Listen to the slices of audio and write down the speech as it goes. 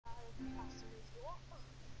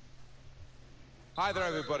Hi there,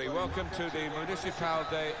 everybody. Welcome to the Municipal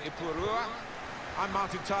de Ipurua. I'm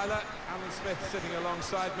Martin Tyler. Alan Smith sitting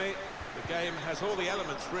alongside me. The game has all the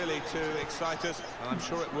elements, really, to excite us, and I'm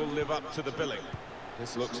sure it will live up to the billing.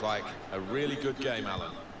 This looks like a really good game,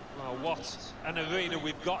 Alan. Well, what an arena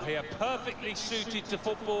we've got here. Perfectly suited to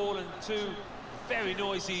football and two very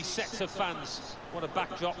noisy sets of fans. What a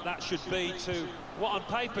backdrop that should be to what on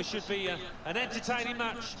paper should be an entertaining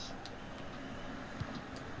match.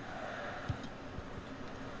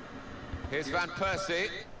 Here's Van Persie.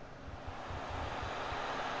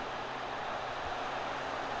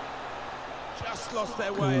 Just lost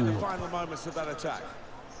their way in the final moments of that attack.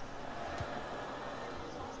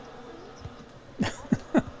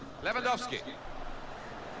 Lewandowski.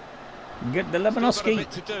 Get the Still got a Lewandowski.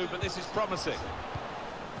 bit to do, but this is promising.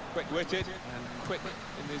 Quick-witted and quick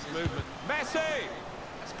in his movement. Messi!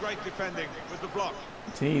 That's great defending with the block.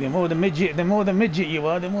 See, the more the midget you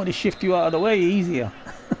are, the more they shift you out of the way easier.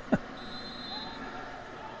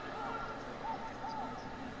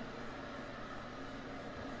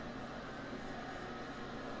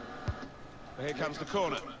 Here comes the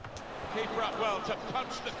corner. Keeper up well to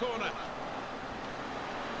punch the corner.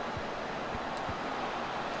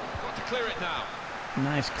 Got to clear it now.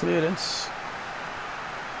 Nice clearance.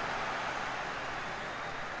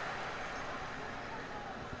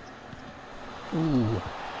 Ooh.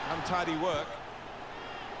 Untidy work.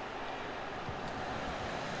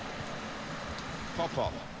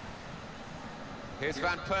 Pop-off. Here's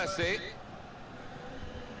Van Persie.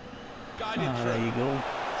 Guided through. There you go.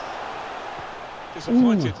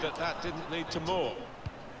 Disappointed that didn't lead to more.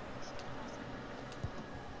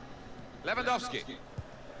 Lewandowski.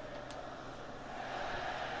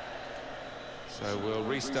 So we'll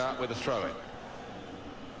restart with a throw-in.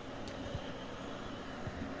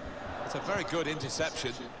 It's a very good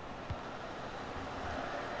interception.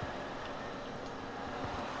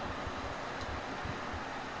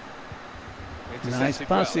 Nice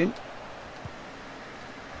passing. Well.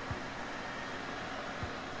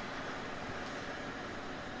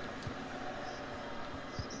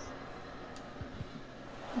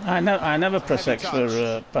 I never press X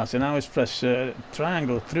for passing. I always press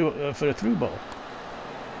triangle through for a through ball.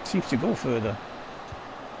 Seems to go further.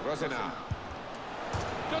 Rosina.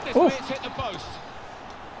 Goodness me, it's hit the post.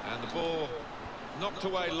 And the ball knocked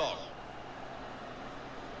away long.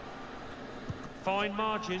 Fine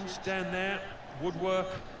margins down there. Woodwork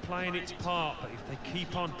playing its part, but if they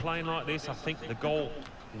keep on playing like this, I think the goal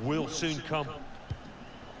will soon come.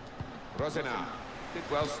 Rosina did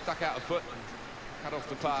well, stuck out a foot and cut off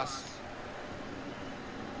the pass.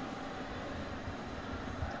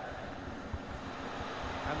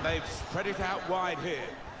 And they've spread it out wide here.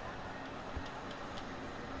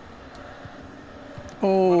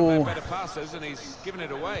 One of their better passes, and he's given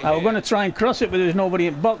it away. I was going to try and cross it, but there's nobody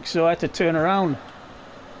in box, so I had to turn around.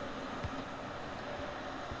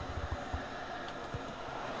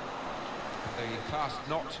 The pass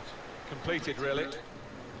not completed, really.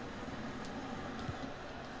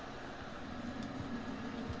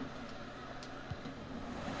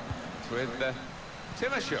 With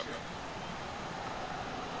Timashuk.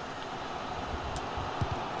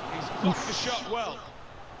 He's blocked the shot well.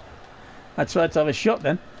 I tried to have a shot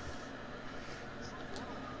then.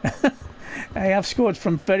 I have scored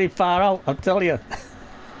from very far out, I'll tell you.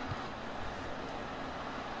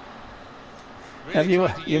 Really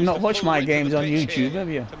you've not watched my games on YouTube, have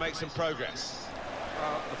you? To make some progress.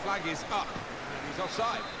 Well, the flag is up and he's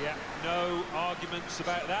offside. Yeah, no arguments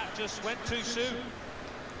about that. Just went too soon.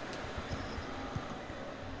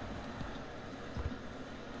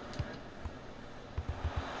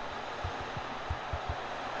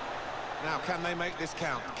 Now, can they make this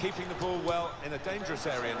count? Keeping the ball well in a dangerous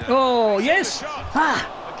area now. Oh, yes!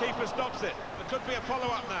 Ah. The keeper stops it. There could be a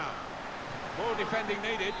follow-up now. More defending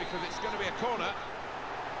needed because it's going to be a corner.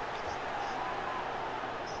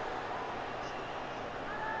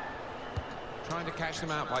 Trying to catch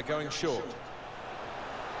them out by going short.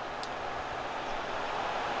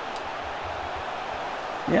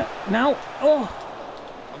 Yeah, now, oh!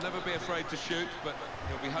 I'll never be afraid to shoot, but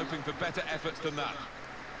he'll be hoping for better efforts than that.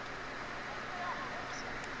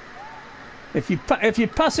 If you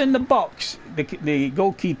pass in the box, the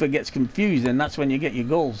goalkeeper gets confused, and that's when you get your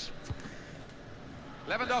goals.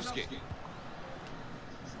 Lewandowski.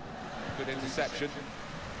 Good interception.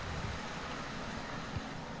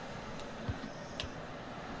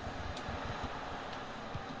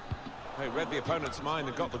 They read the opponent's mind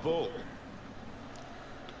and got the ball.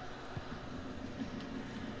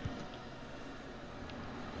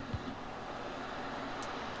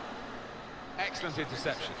 Excellent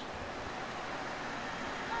interception.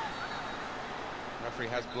 Referee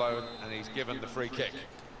has blown and he's given the free kick.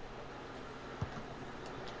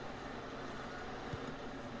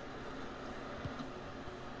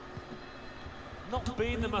 Not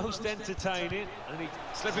being the most entertaining, and he's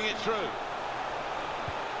Slipping it through.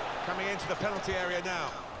 Coming into the penalty area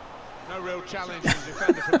now. No real challenge to the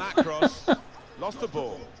defender from that cross. Lost the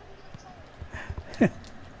ball.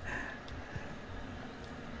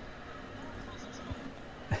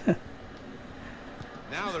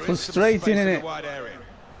 Now there is some space in the wide area.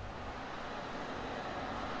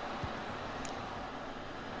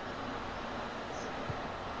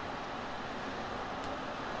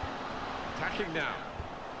 Attacking now.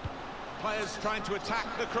 Players trying to attack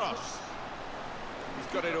the cross.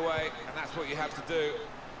 He's got it away, and that's what you have to do.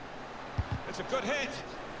 It's a good hit.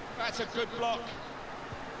 That's a good block.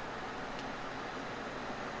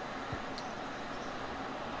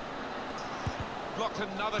 Blocked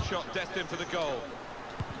another shot destined for the goal.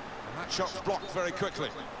 And that shot's blocked very quickly.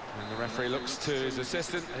 And the referee looks to his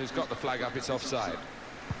assistant, who's got the flag up. It's offside.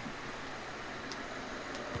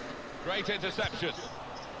 Great interception.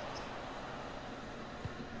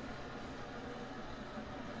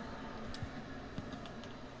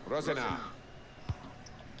 Rosena.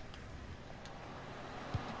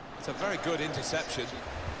 It's a very good interception.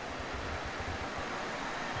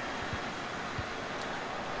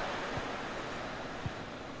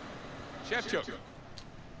 Shevchuk.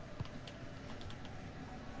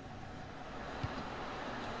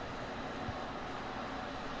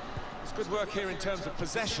 It's good work here in terms of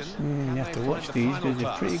possession. You have to watch these because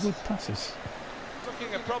they're pretty good passes.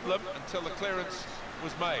 Looking a problem until the clearance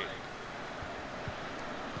was made.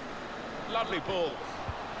 Lovely ball.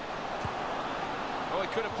 Oh, he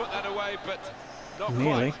could have put that away, but not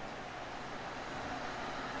Nearly. quite.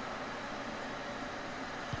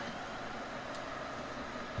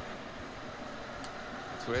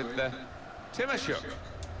 It's with Timashuk.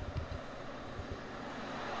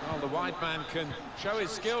 Well, the wide man can show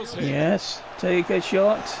his skills here. Yes, take a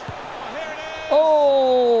shot. Oh, here it is!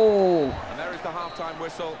 Oh! And there is the half-time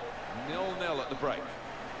whistle. 0-0 at the break.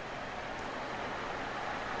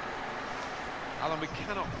 Alan, we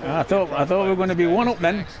cannot. I thought we were going to be one up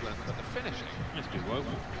then. Excellent, but the finishing. It's been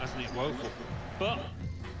woeful, hasn't it? Woeful. But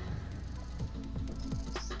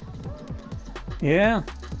Yeah.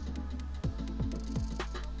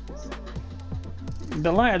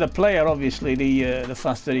 The lighter the player, obviously, the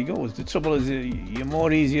faster he goes. The trouble is, you're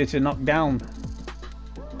more easier to knock down.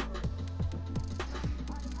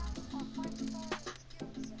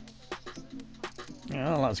 Yeah,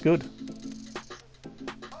 well, that's good.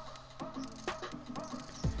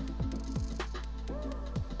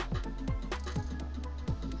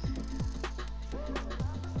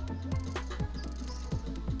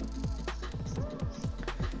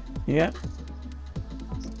 Yeah.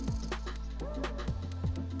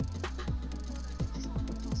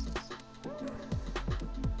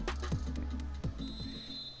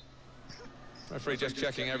 Referee just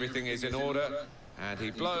checking everything is in order, and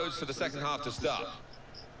he blows for the second half to start.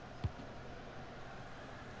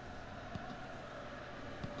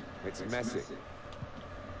 It's Messi.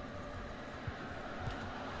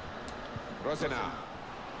 Rosena.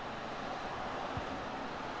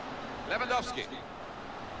 Lewandowski.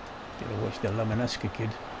 Gotta watch the Lewandowski kid.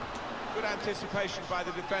 Good anticipation by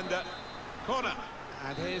the defender. Corner.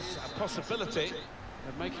 And here's a possibility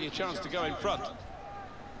of making a chance to go in front.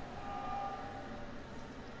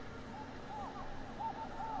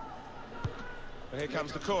 But here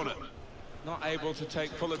comes the corner. Not able to take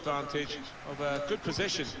full advantage of a good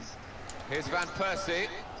position. Here's Van Persie.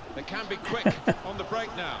 They can be quick on the break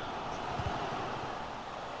now.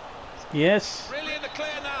 Yes. Really in the clear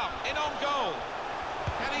now. In on goal.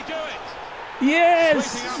 Can he do it?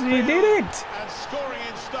 Yes, he did it. And scoring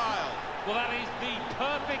in style. well, that is the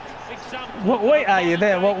perfect example. What weight are you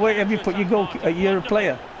there? What weight have you put your goal? You're a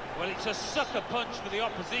player. Well, it's a sucker punch for the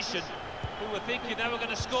opposition, who were thinking they were going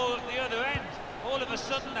to score at the other end. All of a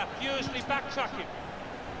sudden, they're furiously backtracking.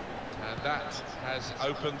 And that has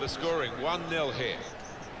opened the scoring. 1-0 here.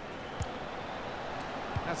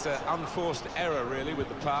 That's an unforced error, really, with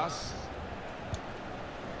the pass.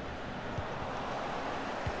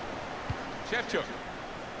 Shevchuk.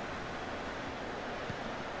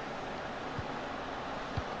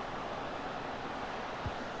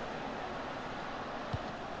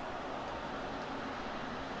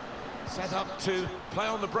 Set up to play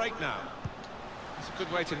on the break now. It's a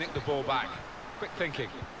good way to nick the ball back. Quick thinking.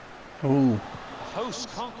 Ooh. The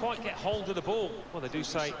hosts can't quite get hold of the ball. Well, they do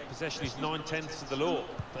say possession is 9/10 of the law,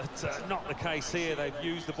 but not the case here. They've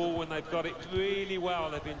used the ball when they've got it really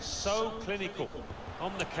well. They've been so clinical.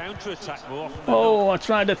 On the counter-attack more often than Oh, not. I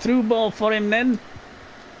tried a through ball for him then.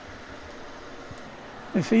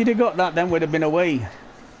 If he'd have got that, then we'd have been away.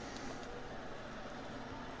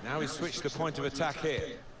 Now he's switched the point of attack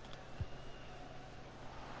here.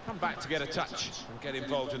 Come back to get a touch and get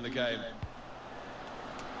involved in the game.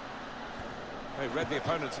 They read the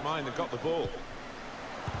opponent's mind and got the ball.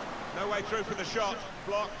 No way through for the shot.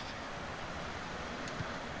 Blocked.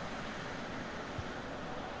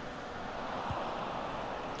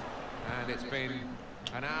 And it's been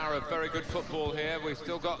an hour of very good football here. We've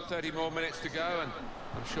still got 30 more minutes to go, and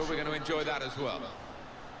I'm sure we're going to enjoy that as well.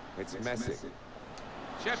 It's Messi.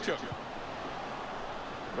 Shevchuk.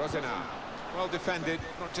 Rosena. Well defended,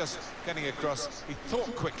 not just getting across, he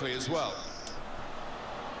thought quickly as well.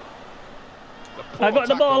 I got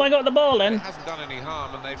the ball then. It hasn't done any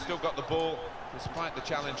harm, and they've still got the ball despite the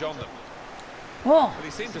challenge on them. Oh. But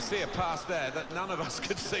he seemed to see a pass there that none of us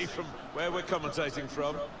could see from where we're commentating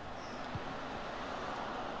from.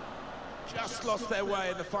 Just lost their way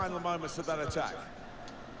in the final moments of that attack.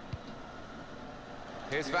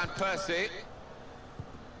 Here's Van Persie.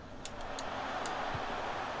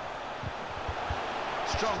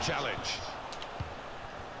 Strong challenge.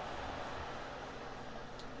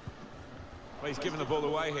 Well, he's given the ball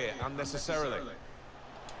away here unnecessarily.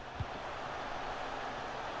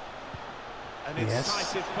 An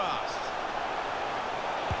incisive pass.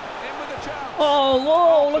 In with a chance. Oh,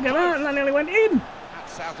 whoa, look at that, and that nearly went in.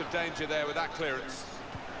 That's out of danger there with that clearance.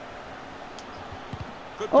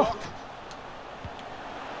 Good block.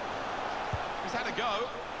 He's had a go.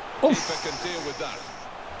 Keeper can deal with that.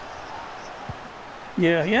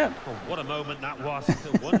 Yeah, yeah. Oh, what a moment that was. It's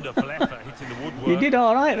a wonderful effort hitting the woodwork. You did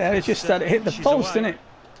all right there. It's just that it hit the post, didn't it?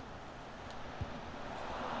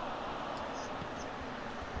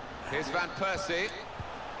 Here's Van Persie. A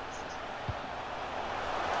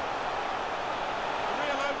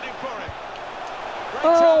real opening for him. Great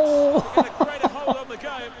chance. Get a greater hold on the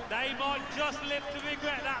game. They might just live to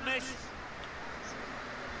regret that miss.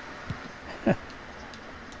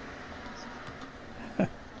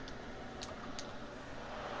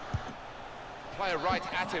 Player right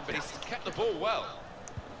at him, but he's kept the ball well.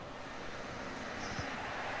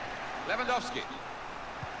 Lewandowski.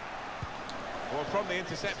 Well, from the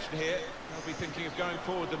interception here, they'll be thinking of going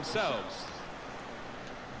forward themselves.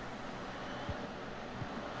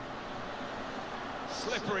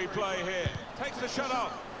 Slippery play here. Takes the shot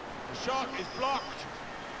off. The shot is blocked.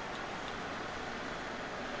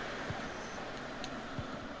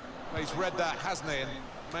 Well, he's read that, hasn't he, and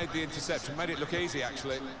made the interception. Made it look easy,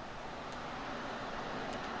 actually.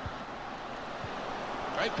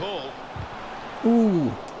 Great ball.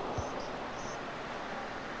 Ooh.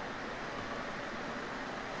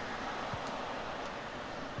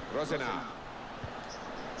 Rosena.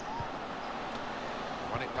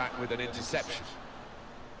 Won it back with an interception.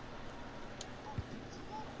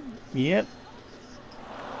 Yep.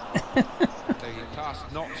 The pass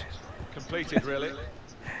not completed, really.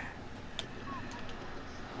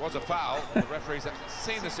 Was a foul. The referee's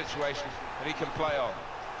seen the situation and he can play on.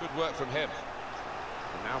 Good work from him.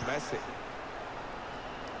 And now Messi.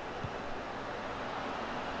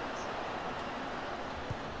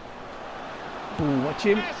 Ooh, watch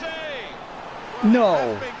him. Messi! No.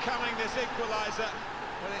 Well, been coming, this equaliser,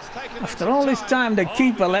 but it's taken After all this time, the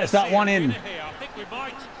keeper lets that one in. I think we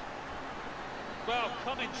might. Well,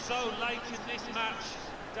 coming so late in this match,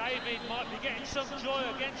 David might be getting some joy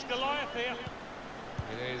against Goliath here.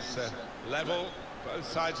 It is level. Both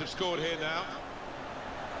sides have scored here now.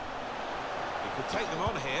 He could take them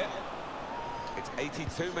on here. It's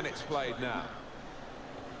 82 minutes played now.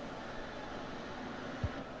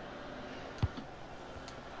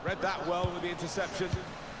 Read that well with the interception.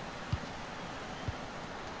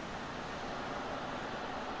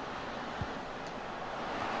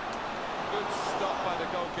 Good stop by the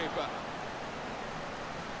goalkeeper.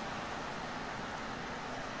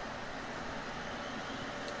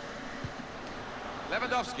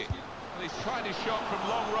 Lewandowski. And he's tried his shot from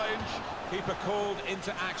long range. Keeper called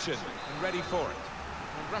into action and ready for it.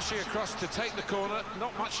 And rushing across to take the corner.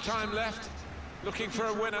 Not much time left. Looking for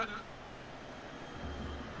a winner.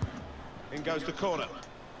 In goes the corner.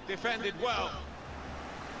 Defended well.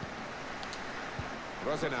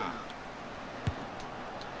 Rosena.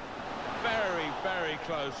 Very, very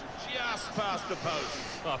close. Just past the post.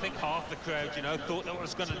 Well, I think half the crowd, you know, thought that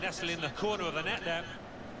was going to nestle in the corner of the net there.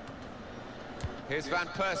 Here's Van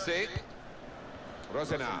Persie.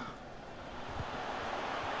 Rosena.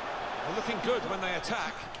 They're looking good when they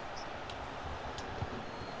attack.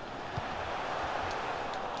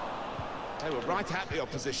 They were right at the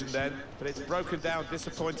opposition then, but it's broken down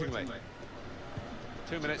disappointingly.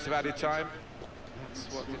 2 minutes of added time.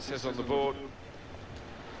 That's what it says on the board.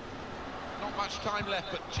 Not much time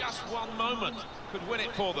left, but just one moment could win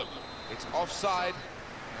it for them. It's offside,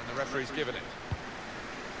 and the referee's given it.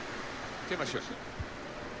 Timashuk.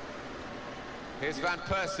 Here's Van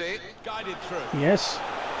Persie, guided through. Yes.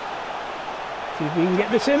 See if we can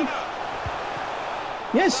get this in.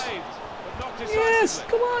 Yes. Saved, but not Yes.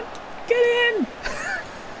 decisively. Come on. Get in.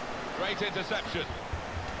 Great interception.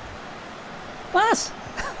 Pass.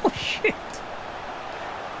 Oh, shit.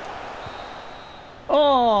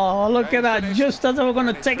 Oh, look at that. Just as I was going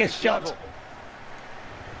to take a shot.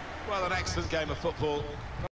 Well, an excellent game of football.